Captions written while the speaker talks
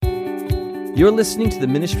You're listening to the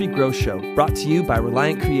Ministry Grow Show, brought to you by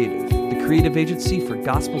Reliant Creative, the creative agency for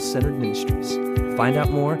gospel-centered ministries. Find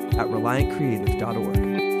out more at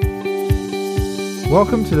reliantcreative.org.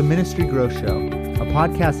 Welcome to the Ministry Grow Show, a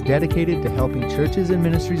podcast dedicated to helping churches and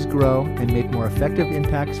ministries grow and make more effective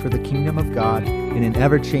impacts for the kingdom of God in an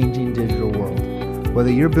ever-changing digital world.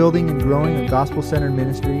 Whether you're building and growing a gospel-centered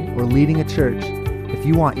ministry or leading a church, if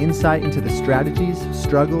you want insight into the strategies,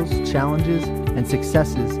 struggles, challenges, and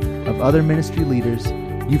successes of other ministry leaders,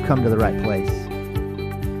 you've come to the right place.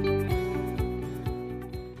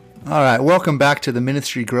 All right, welcome back to the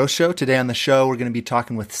Ministry Growth Show. Today on the show, we're going to be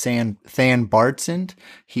talking with Than Baardson.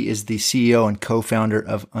 He is the CEO and co-founder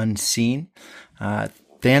of Unseen.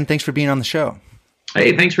 Than, thanks for being on the show.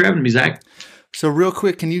 Hey, thanks for having me, Zach. So real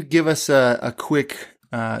quick, can you give us a quick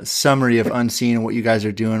summary of Unseen and what you guys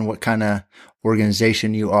are doing, what kind of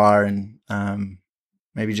organization you are, and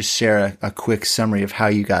maybe just share a quick summary of how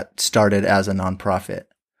you got started as a nonprofit?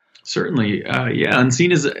 Certainly.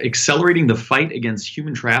 Unseen is accelerating the fight against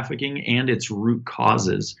human trafficking and its root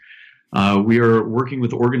causes. We are working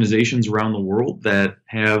with organizations around the world that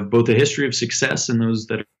have both a history of success and those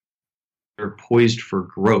that are poised for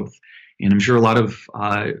growth. And I'm sure a lot of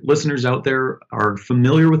listeners out there are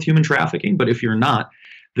familiar with human trafficking, but if you're not,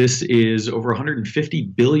 this is over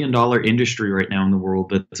 $150 billion industry right now in the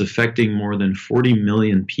world that's affecting more than 40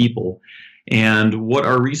 million people. And what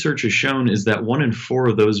our research has shown is that 1 in 4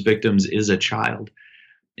 of those victims is a child.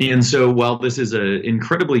 And so while this is an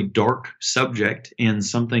incredibly dark subject and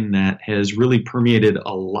something that has really permeated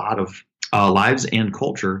a lot of lives and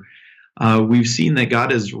culture, we've seen that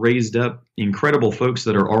God has raised up incredible folks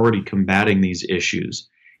that are already combating these issues.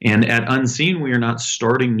 And at Unseen, we are not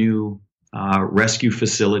starting new rescue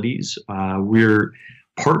facilities. We're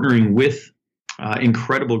partnering with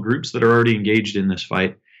incredible groups that are already engaged in this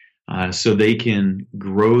fight so they can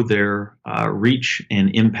grow their reach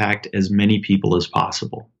and impact as many people as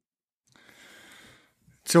possible.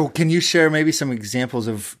 So can you share maybe some examples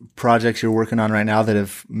of projects you're working on right now that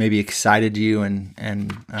have maybe excited you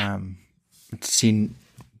and seen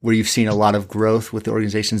where you've seen a lot of growth with the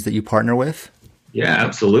organizations that you partner with? Yeah,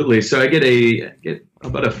 absolutely. So I get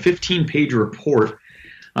about a 15-page report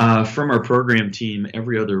from our program team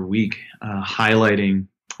every other week highlighting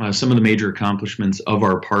some of the major accomplishments of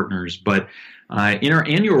our partners. But in our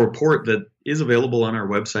annual report that is available on our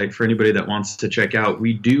website for anybody that wants to check out,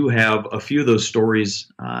 we do have a few of those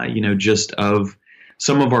stories, just of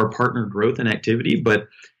some of our partner growth and activity. But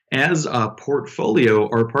as a portfolio,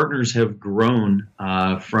 our partners have grown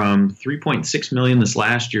from $3.6 million this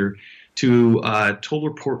last year to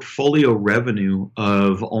total portfolio revenue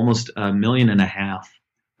of almost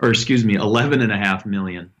 $11.5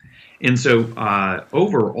 million. And so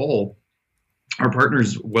overall, our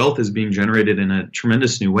partners' wealth is being generated in a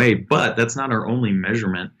tremendous new way, but that's not our only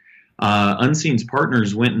measurement. Unseen's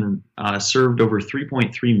partners went and served over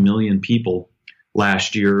 3.3 million people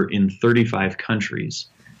last year in 35 countries.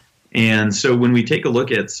 And so when we take a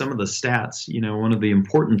look at some of the stats, one of the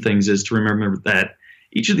important things is to remember that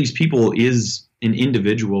each of these people is an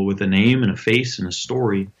individual with a name and a face and a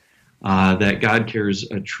story that God cares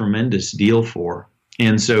a tremendous deal for.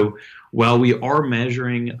 And so while we are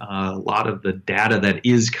measuring a lot of the data that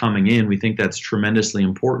is coming in, we think that's tremendously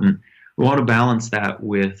important. We want to balance that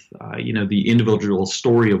with, the individual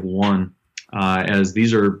story of one, as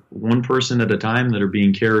these are one person at a time that are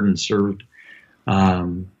being cared and served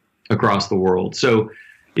across the world. So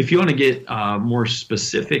if you want to get more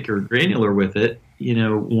specific or granular with it,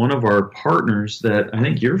 one of our partners that I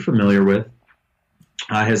think you're familiar with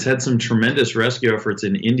has had some tremendous rescue efforts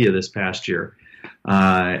in India this past year.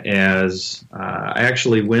 As I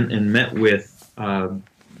actually went and met with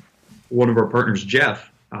one of our partners,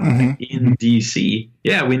 Jeff, in D.C.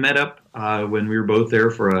 Yeah, we met up when we were both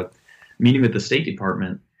there for a meeting with the State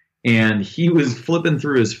Department. And he was flipping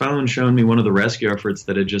through his phone, showing me one of the rescue efforts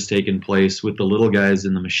that had just taken place with the little guys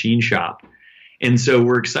in the machine shop. And so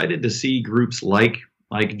we're excited to see groups like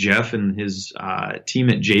Jeff and his team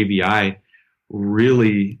at JVI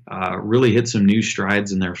really hit some new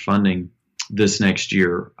strides in their funding this next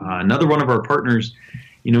year. Another one of our partners,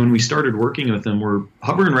 when we started working with them, we're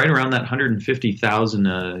hovering right around that $150,000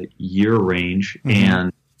 a year range.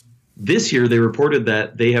 And this year they reported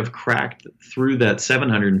that they have cracked through that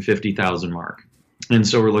 $750,000 mark. And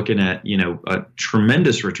so we're looking at, a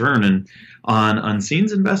tremendous return on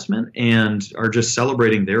Unseen's investment and are just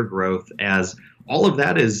celebrating their growth as all of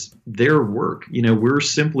that is their work. We're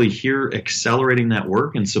simply here accelerating that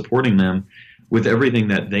work and supporting them with everything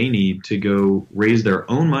that they need to go raise their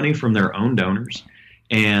own money from their own donors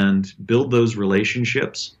and build those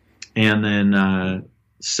relationships and then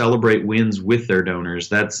celebrate wins with their donors.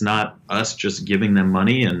 That's not us just giving them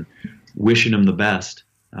money and wishing them the best.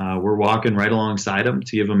 We're walking right alongside them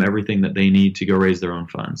to give them everything that they need to go raise their own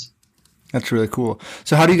funds. That's really cool.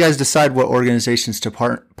 So how do you guys decide what organizations to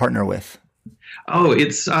partner with? Oh,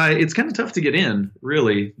 it's kind of tough to get in,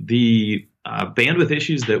 really. The bandwidth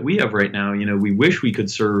issues that we have right now, we wish we could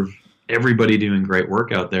serve everybody doing great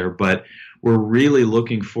work out there, but we're really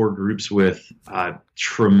looking for groups with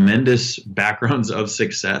tremendous backgrounds of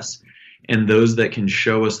success and those that can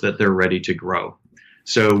show us that they're ready to grow.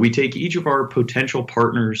 So we take each of our potential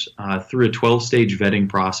partners through a 12-stage vetting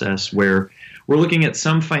process where we're looking at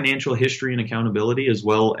some financial history and accountability as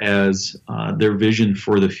well as their vision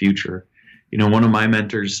for the future. One of my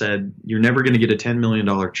mentors said, you're never going to get a $10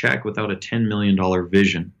 million check without a $10 million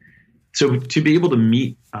vision. So to be able to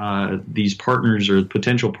meet these partners or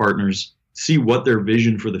potential partners, see what their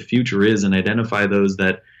vision for the future is and identify those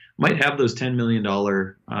that might have those $10 million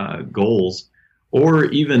goals, or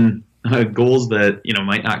even goals that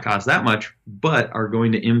might not cost that much, but are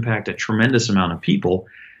going to impact a tremendous amount of people.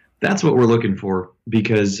 That's what we're looking for,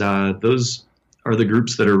 because those are the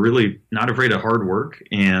groups that are really not afraid of hard work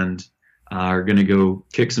and are going to go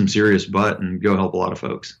kick some serious butt and go help a lot of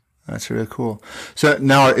folks. That's really cool. So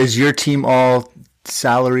now, is your team all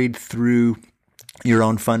salaried through your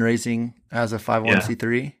own fundraising as a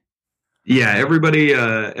 501c3? Yeah, everybody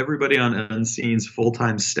on Unseen's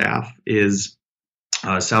full-time staff is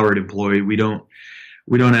salaried employee. We don't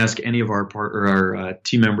ask any of our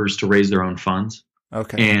team members to raise their own funds.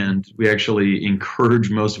 Okay. And we actually encourage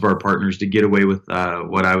most of our partners to get away with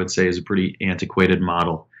what I would say is a pretty antiquated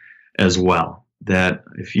model as well. That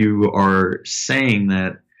if you are saying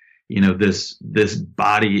that this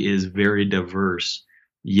body is very diverse,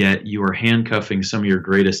 yet you are handcuffing some of your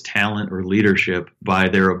greatest talent or leadership by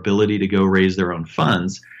their ability to go raise their own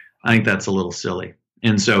funds, I think that's a little silly.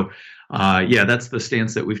 And so, that's the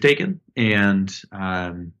stance that we've taken. And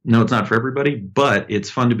no, it's not for everybody, but it's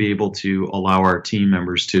fun to be able to allow our team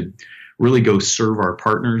members to really go serve our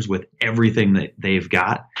partners with everything that they've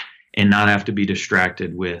got and not have to be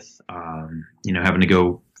distracted with, having to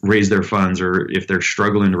go raise their funds, or if they're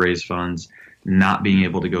struggling to raise funds, not being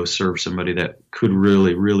able to go serve somebody that could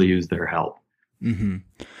really, really use their help. Mm-hmm.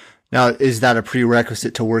 Now, is that a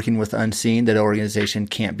prerequisite to working with Unseen, that an organization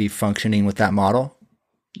can't be functioning with that model?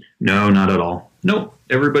 No, not at all. Nope.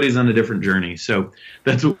 Everybody's on a different journey. So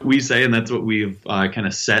that's what we say, and that's what we've kind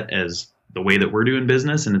of set as the way that we're doing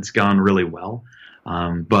business, and it's gone really well.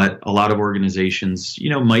 But a lot of organizations,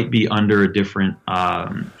 might be under a different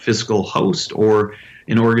fiscal host or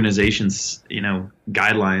in organizations,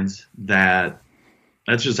 guidelines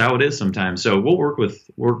that's just how it is sometimes. So we'll work with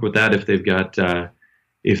that if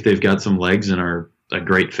they've got some legs and are a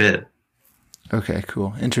great fit. Okay,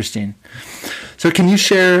 cool. Interesting. So can you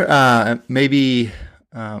share maybe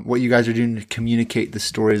what you guys are doing to communicate the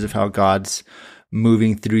stories of how God's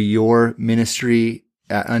moving through your ministry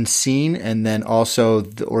at Unseen, and then also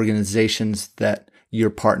the organizations that you're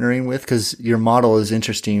partnering with? Because your model is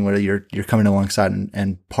interesting, where you're coming alongside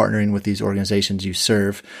and partnering with these organizations you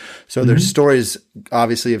serve. So there's stories,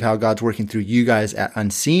 obviously, of how God's working through you guys at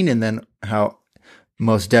Unseen, and then how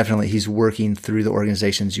most definitely He's working through the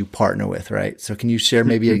organizations you partner with, right? So can you share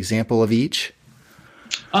maybe an example of each?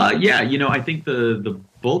 I think the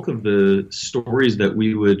bulk of the stories that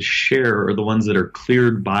we would share are the ones that are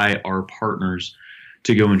cleared by our partners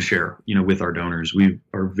to go and share, with our donors. We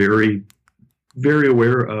are very, very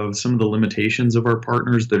aware of some of the limitations of our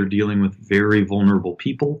partners that are dealing with very vulnerable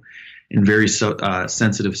people and very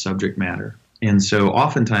sensitive subject matter. And so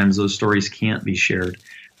oftentimes those stories can't be shared,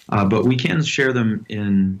 but we can share them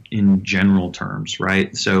in general terms,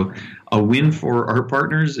 right? So a win for our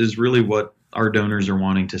partners is really what our donors are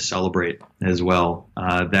wanting to celebrate as well.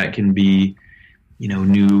 That can be,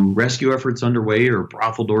 new rescue efforts underway, or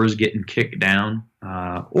brothel doors getting kicked down,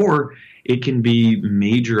 or it can be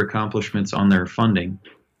major accomplishments on their funding.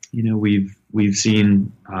 We've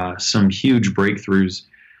seen some huge breakthroughs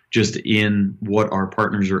just in what our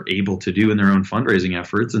partners are able to do in their own fundraising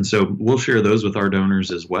efforts. And so we'll share those with our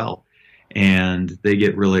donors as well. And they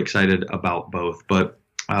get really excited about both. But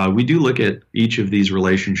we do look at each of these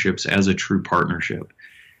relationships as a true partnership.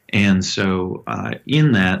 And so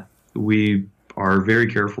in that, we are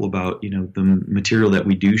very careful about, the material that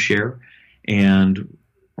we do share. And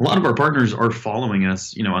a lot of our partners are following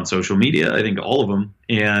us, on social media, I think all of them.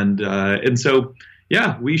 And so,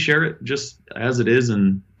 we share it just as it is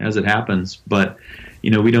and as it happens. But,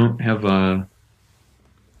 we don't have a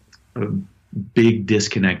big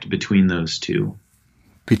disconnect between those two.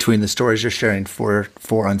 between the stories you're sharing for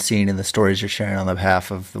Unseen and the stories you're sharing on the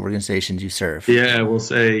behalf of the organizations you serve. Yeah, we'll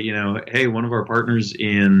say, hey, one of our partners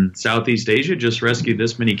in Southeast Asia just rescued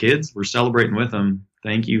this many kids. We're celebrating with them.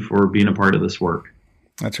 Thank you for being a part of this work.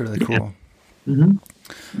 That's really cool. Yeah.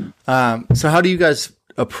 Mm-hmm. So how do you guys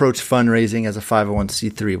approach fundraising as a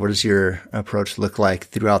 501c3? What does your approach look like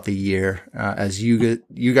throughout the year as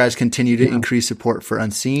you guys continue to increase support for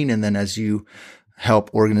Unseen, and then as you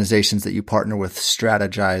help organizations that you partner with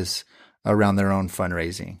strategize around their own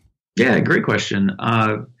fundraising? Yeah, great question.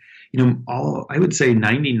 I would say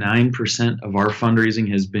 99% of our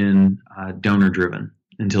fundraising has been donor driven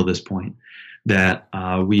until this point. That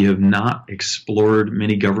we have not explored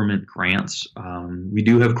many government grants. We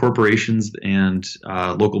do have corporations and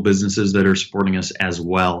local businesses that are supporting us as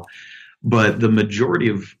well. But the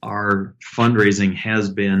majority of our fundraising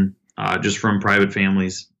has been just from private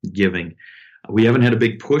families giving. We haven't had a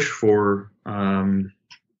big push for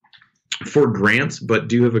grants, but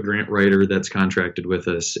do have a grant writer that's contracted with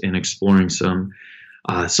us in exploring some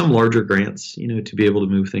larger grants, to be able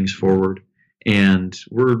to move things forward. And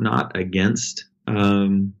we're not against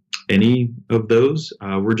any of those.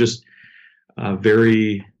 We're just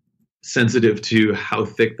very sensitive to how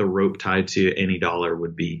thick the rope tied to any dollar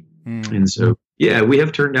would be. Mm. And so, yeah, we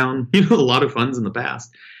have turned down a lot of funds in the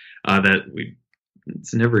past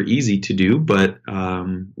it's never easy to do, but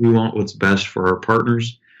we want what's best for our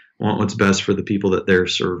partners, want what's best for the people that they're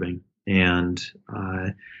serving. And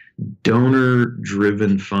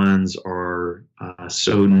donor-driven funds are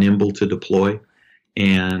so nimble to deploy,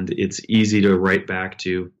 and it's easy to write back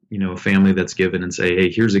to a family that's given and say,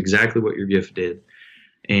 hey, here's exactly what your gift did,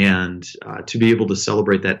 and to be able to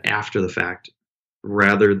celebrate that after the fact,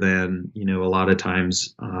 rather than a lot of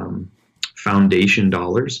times foundation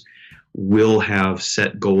dollars will have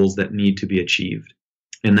set goals that need to be achieved.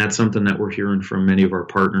 And that's something that we're hearing from many of our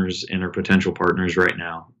partners and our potential partners right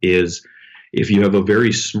now is, if you have a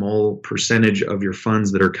very small percentage of your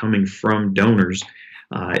funds that are coming from donors,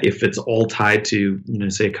 if it's all tied to,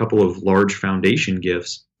 say a couple of large foundation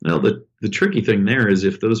gifts, the tricky thing there is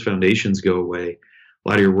if those foundations go away, a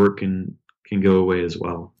lot of your work can go away as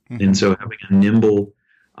well. Mm-hmm. And so having a nimble,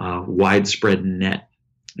 widespread net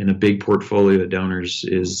in a big portfolio of donors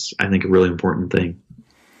is, I think, a really important thing.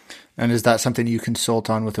 And is that something you consult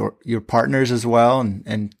on with your partners as well,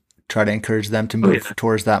 and try to encourage them to move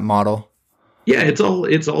towards that model? Yeah, it's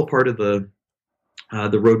all part of the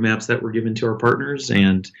roadmaps that we're giving to our partners,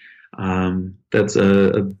 and that's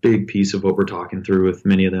a big piece of what we're talking through with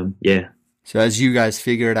many of them. Yeah. So as you guys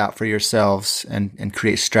figure it out for yourselves and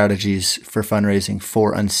create strategies for fundraising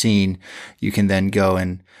for Unseen, you can then go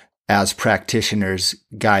and, as practitioners,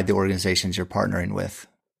 guide the organizations you're partnering with.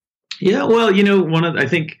 Yeah, well, I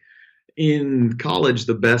think in college,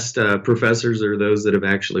 the best professors are those that have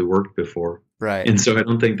actually worked before. Right. And so I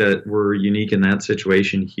don't think that we're unique in that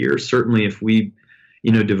situation here. Certainly if we,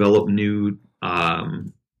 develop new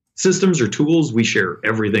systems or tools, we share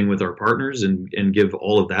everything with our partners and give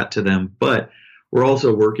all of that to them. But we're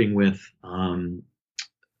also working with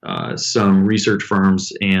some research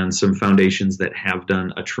firms and some foundations that have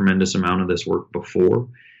done a tremendous amount of this work before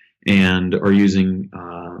and are using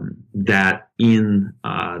that in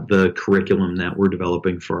the curriculum that we're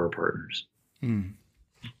developing for our partners.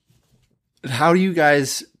 How are you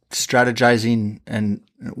guys strategizing, and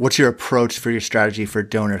what's your approach for your strategy for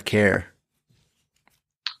donor care?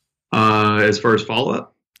 As far as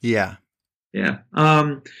follow-up? Yeah. Yeah.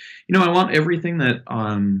 I want everything that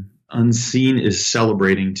Unseen is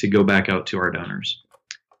celebrating to go back out to our donors.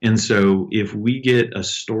 And so if we get a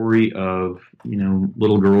story of,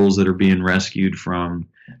 little girls that are being rescued from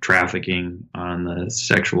trafficking on the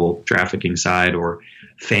sexual trafficking side, or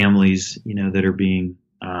families, that are being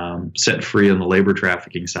set free on the labor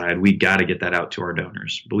trafficking side, we got to get that out to our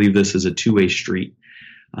donors. I believe this is a two-way street.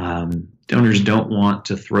 Donors don't want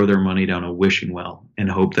to throw their money down a wishing well and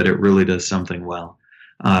hope that it really does something well.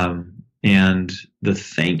 And the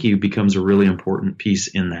thank you becomes a really important piece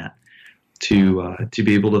in that, to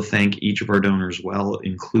be able to thank each of our donors well,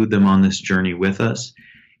 include them on this journey with us,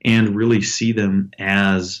 and really see them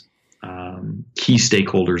as key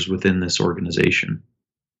stakeholders within this organization.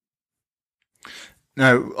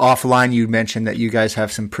 Now, offline, you mentioned that you guys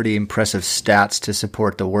have some pretty impressive stats to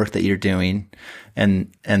support the work that you're doing,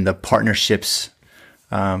 and the partnerships,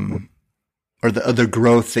 or the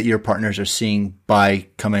growth that your partners are seeing by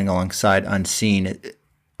coming alongside Unseen.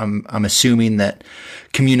 I'm assuming that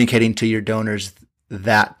communicating to your donors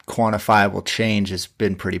that quantifiable change has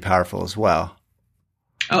been pretty powerful as well.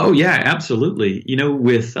 Oh yeah, absolutely.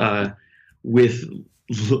 With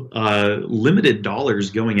limited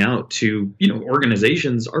dollars going out to,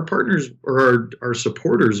 organizations. Our partners or our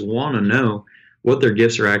supporters want to know what their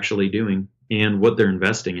gifts are actually doing and what they're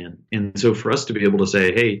investing in. And so for us to be able to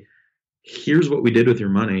say, hey, here's what we did with your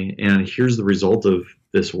money and here's the result of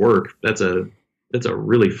this work, that's a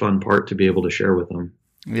really fun part to be able to share with them.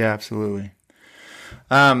 Yeah, absolutely.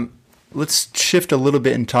 Let's shift a little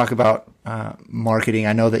bit and talk about marketing.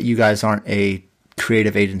 I know that you guys aren't a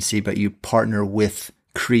creative agency, but you partner with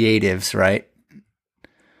creatives, right?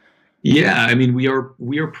 Yeah, I mean, we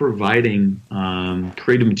are providing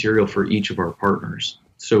creative material for each of our partners.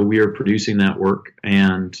 So we are producing that work,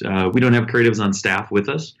 and we don't have creatives on staff with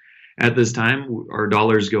us at this time. Our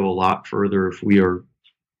dollars go a lot further if we are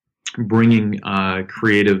bringing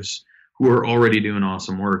creatives who are already doing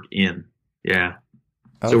awesome work in. Yeah.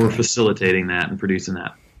 Okay. So we're facilitating that and producing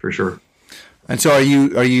that for sure. And so are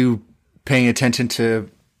you paying attention to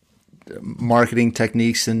marketing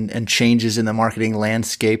techniques and changes in the marketing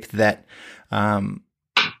landscape that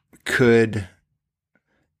could,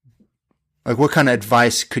 like, what kind of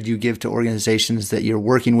advice could you give to organizations that you're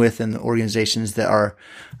working with and the organizations that are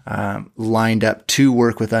lined up to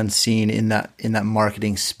work with Unseen in that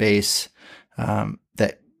marketing space,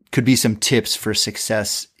 that could be some tips for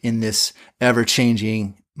success in this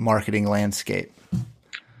ever-changing marketing landscape?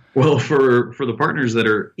 Well, for the partners that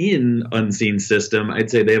are in Unseen system,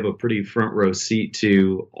 I'd say they have a pretty front row seat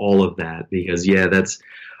to all of that, because that's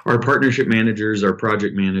our partnership managers, our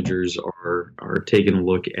project managers are taking a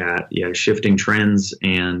look at shifting trends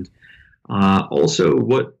and also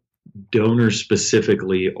what donors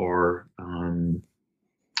specifically are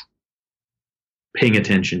paying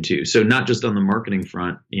attention to. So not just on the marketing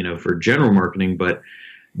front, for general marketing, but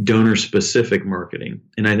donor specific marketing.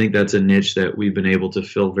 And I think that's a niche that we've been able to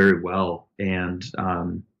fill very well. And,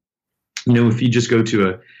 if you just go to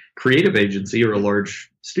a creative agency or a large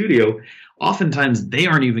studio, oftentimes they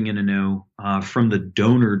aren't even going to know from the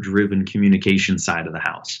donor driven communication side of the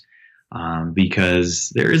house,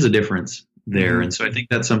 because there is a difference there. Mm-hmm. And so I think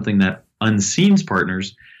that's something that Unseen's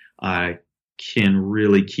partners can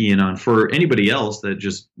really key in on. For anybody else that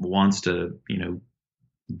just wants to,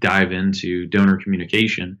 dive into donor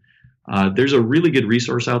communication, there's a really good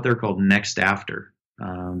resource out there called Next After.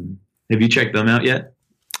 Have you checked them out yet?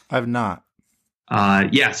 I've not.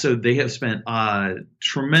 So they have spent a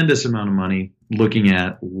tremendous amount of money looking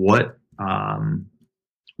at what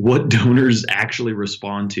donors actually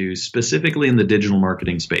respond to, specifically in the digital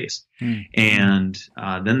marketing space. And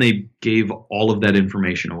then they gave all of that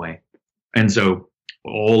information away. And so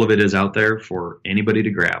all of it is out there for anybody to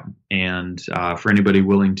grab, and for anybody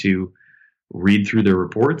willing to read through their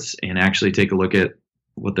reports and actually take a look at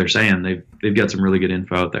what they're saying. They've got some really good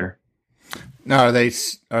info out there. Now, are they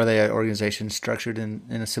an organization structured in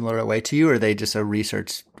a similar way to you, or are they just a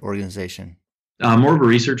research organization? More of a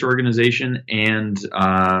research organization and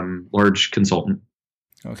large consultant.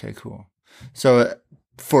 Okay, cool. So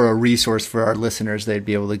for a resource for our listeners, they'd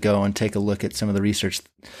be able to go and take a look at some of the research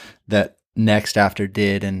that Next After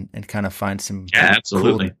did and kind of find some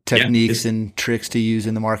cool techniques and tricks to use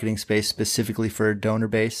in the marketing space specifically for donor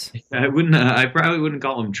base. I probably wouldn't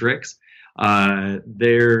call them tricks.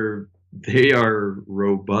 They are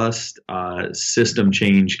robust system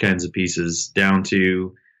change kinds of pieces, down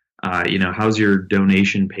to how's your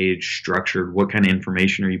donation page structured? What kind of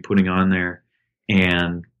information are you putting on there?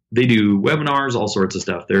 And they do webinars, all sorts of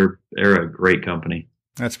stuff. They're a great company.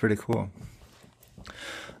 That's pretty cool.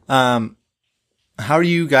 How are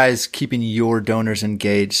you guys keeping your donors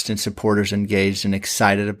engaged and supporters engaged and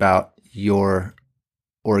excited about your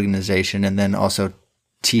organization, and then also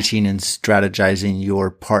teaching and strategizing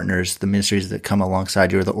your partners, the ministries that come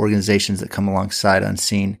alongside you, or the organizations that come alongside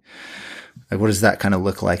Unseen? Like, what does that kind of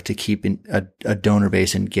look like to keep a donor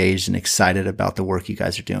base engaged and excited about the work you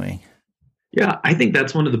guys are doing? Yeah, I think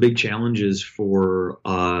that's one of the big challenges for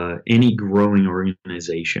any growing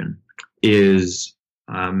organization is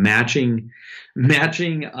matching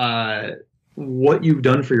what you've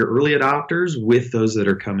done for your early adopters with those that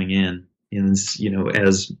are coming in. And,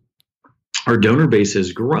 as our donor base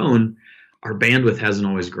has grown, our bandwidth hasn't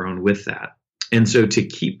always grown with that. And so to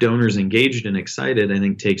keep donors engaged and excited, I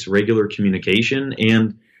think takes regular communication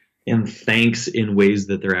and thanks in ways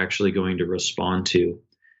that they're actually going to respond to.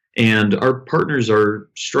 And our partners are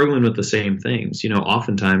struggling with the same things.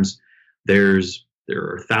 Oftentimes there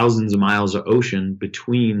are thousands of miles of ocean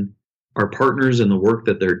between our partners and the work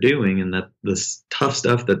that they're doing and that this tough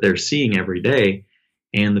stuff that they're seeing every day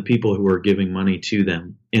and the people who are giving money to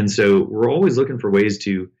them. And so we're always looking for ways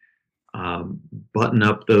to button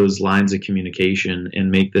up those lines of communication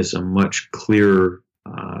and make this a much clearer,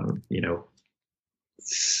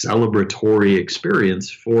 celebratory experience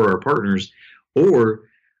for our partners, or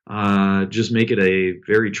just make it a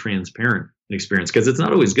very transparent experience, because it's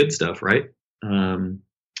not always good stuff, right?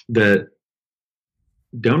 That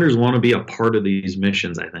donors want to be a part of these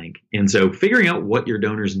missions, I think. And so figuring out what your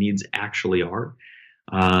donors' needs actually are,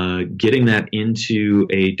 getting that into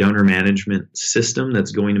a donor management system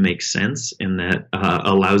that's going to make sense and that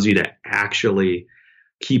allows you to actually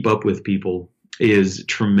keep up with people is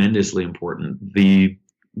tremendously important. The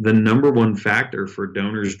number one factor for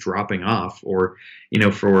donors dropping off, or,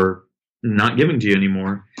 for not giving to you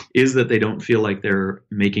anymore, is that they don't feel like they're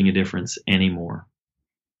making a difference anymore.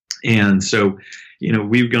 And so,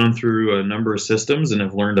 we've gone through a number of systems and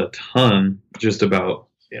have learned a ton just about,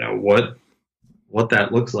 what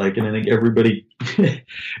that looks like. And I think everybody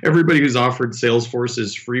who's offered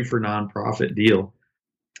Salesforce's free for nonprofit deal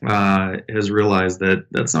has realized that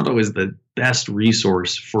that's not always the best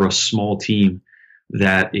resource for a small team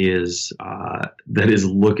that is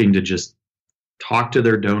looking to just talk to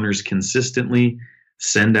their donors consistently,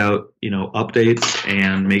 send out updates,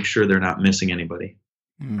 and make sure they're not missing anybody.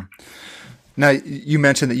 Now, you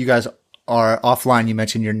mentioned that you guys are offline. You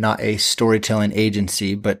mentioned you're not a storytelling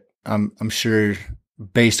agency, but I'm sure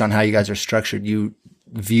based on how you guys are structured, you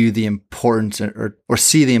view the importance or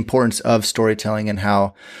see the importance of storytelling and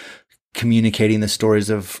how communicating the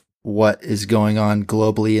stories of what is going on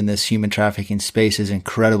globally in this human trafficking space is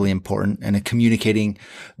incredibly important, and communicating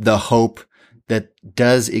the hope that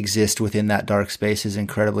does exist within that dark space is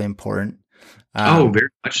incredibly important. Very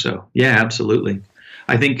much so. Yeah, absolutely.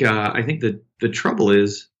 I think that the trouble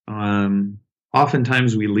is,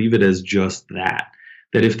 oftentimes we leave it as just that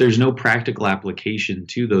if there's no practical application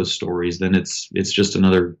to those stories, then it's just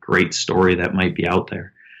another great story that might be out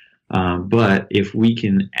there. But if we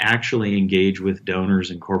can actually engage with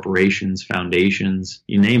donors and corporations, foundations,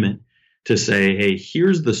 you name it, to say, hey,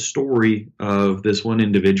 here's the story of this one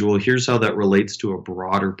individual. Here's how that relates to a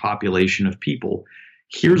broader population of people.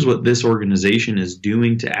 Here's what this organization is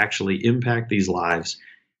doing to actually impact these lives.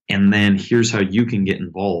 And then here's how you can get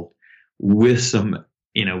involved with some,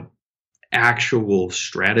 actual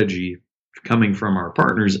strategy coming from our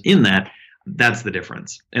partners in that. That's the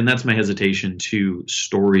difference. And that's my hesitation to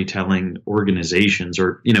storytelling organizations,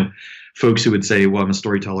 or, folks who would say, well, I'm a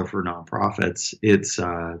storyteller for nonprofits.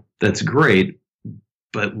 That's great.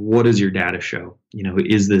 But what does your data show?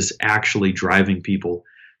 Is this actually driving people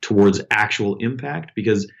towards actual impact?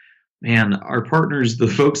 Because, man, our partners, the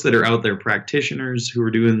folks that are out there, practitioners who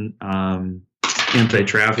are doing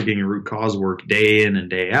anti-trafficking and root cause work day in and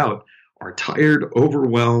day out, are tired,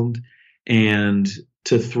 overwhelmed, and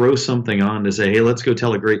to throw something on to say, hey, let's go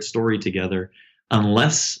tell a great story together,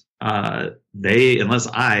 unless I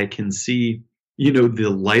can see,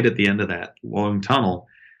 the light at the end of that long tunnel,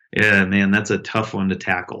 yeah, man, that's a tough one to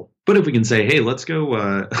tackle. But if we can say, hey, let's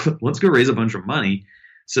go raise a bunch of money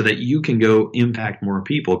so that you can go impact more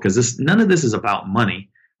people, because none of this is about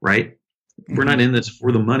money, right? Mm-hmm. We're not in this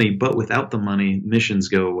for the money, but without the money, missions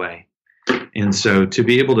go away. And so to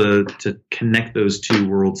be able to connect those two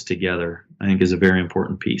worlds together, I think, is a very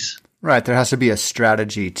important piece. Right. There has to be a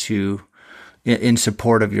strategy in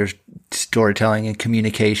support of your storytelling and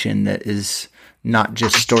communication that is not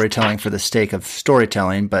just storytelling for the sake of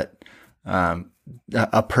storytelling, but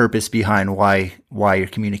a purpose behind why you're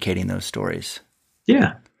communicating those stories.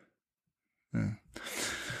 Yeah.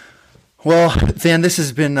 Well, Dan, this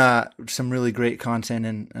has been some really great content,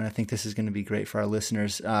 and I think this is going to be great for our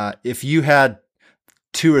listeners. If you had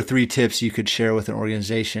 2 or 3 tips you could share with an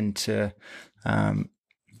organization to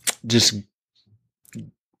just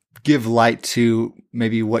give light to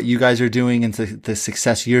maybe what you guys are doing and the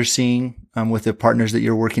success you're seeing with the partners that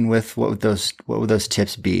you're working with, what would those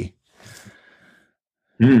tips be?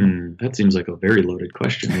 That seems like a very loaded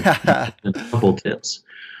question. A couple tips.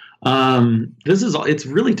 It's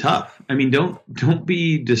really tough. I mean, don't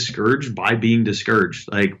be discouraged by being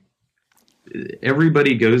discouraged. Like,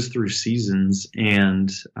 everybody goes through seasons,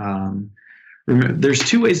 and remember, there's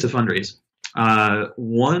 2 ways to fundraise.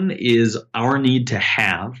 One is our need to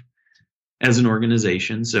have as an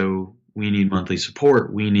organization. So we need monthly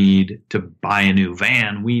support. We need to buy a new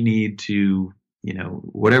van. We need to,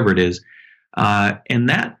 whatever it is. And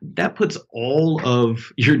that puts all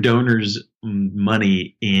of your donors'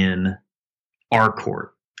 money in our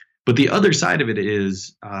court. But the other side of it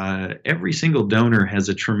is every single donor has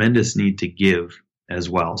a tremendous need to give as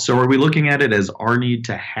well. So are we looking at it as our need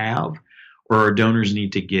to have, or our donors'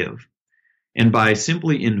 need to give? And by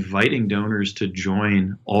simply inviting donors to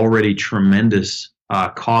join already tremendous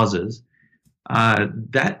causes,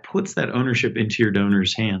 that puts that ownership into your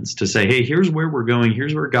donor's hands to say, hey, here's where we're going,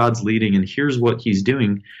 here's where God's leading, and here's what he's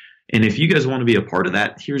doing. And if you guys want to be a part of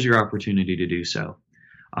that, here's your opportunity to do so.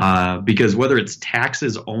 Because whether it's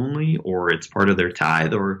taxes only or it's part of their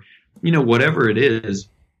tithe or, whatever it is,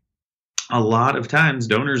 a lot of times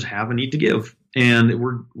donors have a need to give. And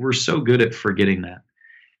we're so good at forgetting that.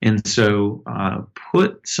 And so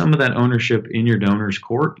put some of that ownership in your donor's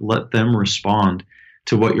court. Let them respond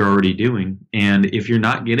to what you're already doing. And if you're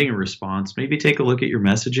not getting a response, maybe take a look at your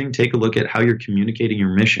messaging, take a look at how you're communicating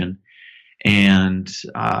your mission, and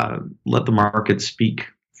let the market speak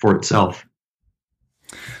for itself.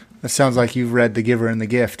 That sounds like you've read The Giver and the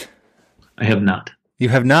Gift. I have not. You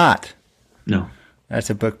have not? No. That's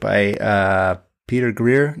a book by Peter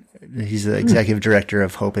Greer. He's the executive director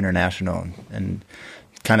of Hope International, and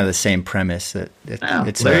kind of the same premise that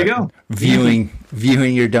it's there you go.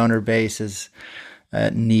 Viewing your donor base as a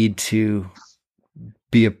need to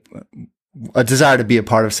be a desire to be a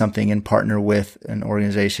part of something and partner with an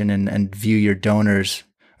organization, and view your donors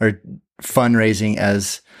or fundraising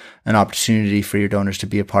as an opportunity for your donors to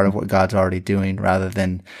be a part of what God's already doing, rather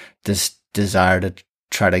than this desire to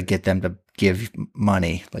try to get them to give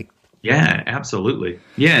money. Yeah, absolutely.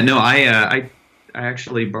 Yeah, no, I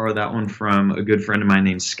actually borrowed that one from a good friend of mine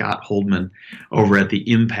named Scott Holdman over at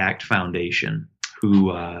the Impact Foundation,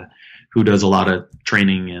 who does a lot of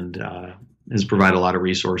training and has provided a lot of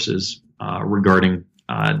resources regarding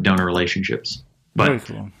donor relationships. But very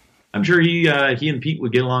cool. I'm sure he and Pete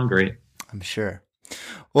would get along great. I'm sure.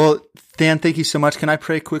 Well, Than, thank you so much. Can I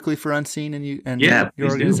pray quickly for Unseen and you and your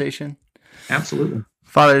organization? Do. Absolutely.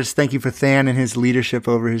 Father, just thank you for Than and his leadership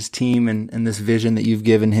over his team and this vision that you've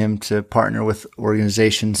given him to partner with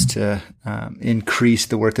organizations to increase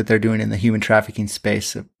the work that they're doing in the human trafficking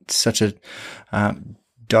space. It's such a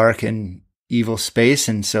dark and evil space.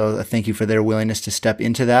 And so I thank you for their willingness to step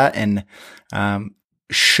into that and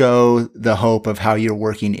show the hope of how you're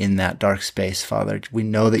working in that dark space, Father. We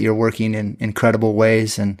know that you're working in incredible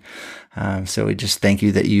ways. And so we just thank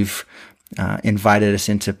you that you've invited us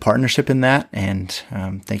into partnership in that. And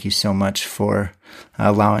thank you so much for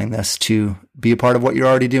allowing us to be a part of what you're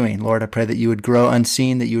already doing. Lord, I pray that you would grow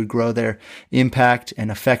Unseen, that you would grow their impact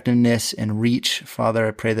and effectiveness and reach. Father,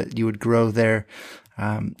 I pray that you would grow their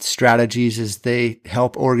strategies as they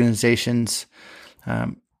help organizations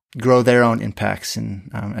grow their own impacts. And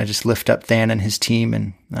I just lift up Than and his team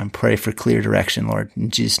and pray for clear direction, Lord. In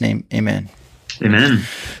Jesus' name, amen. Amen.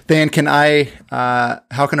 Than,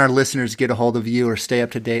 how can our listeners get a hold of you or stay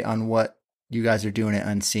up to date on what you guys are doing at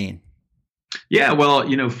Unseen? Yeah, well,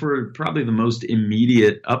 for probably the most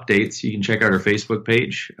immediate updates, you can check out our Facebook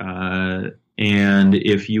page. And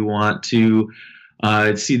if you want to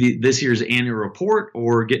see this year's annual report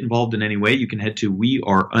or get involved in any way, you can head to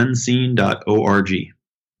weareunseen.org.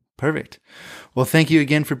 Perfect. Well, thank you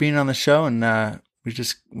again for being on the show, and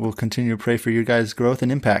we'll continue to pray for your guys' growth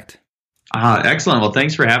and impact. Excellent. Well,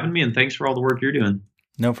 thanks for having me, and thanks for all the work you're doing.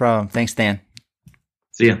 No problem. Thanks, Than.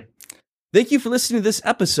 See ya. Thank you for listening to this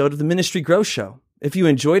episode of the Ministry Grow Show. If you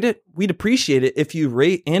enjoyed it, we'd appreciate it if you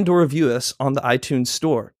rate and or review us on the iTunes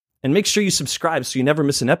store. And make sure you subscribe so you never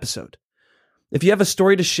miss an episode. If you have a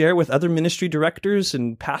story to share with other ministry directors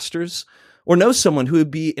and pastors, or know someone who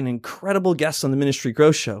would be an incredible guest on the Ministry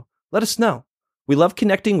Grow Show, let us know. We love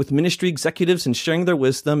connecting with ministry executives and sharing their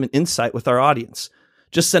wisdom and insight with our audience.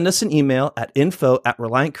 Just send us an email at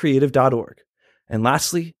info@reliantcreative.org. And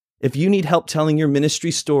lastly, if you need help telling your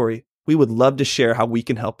ministry story, we would love to share how we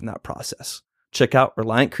can help in that process. Check out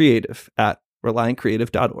Reliant Creative at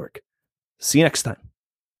reliantcreative.org. See you next time.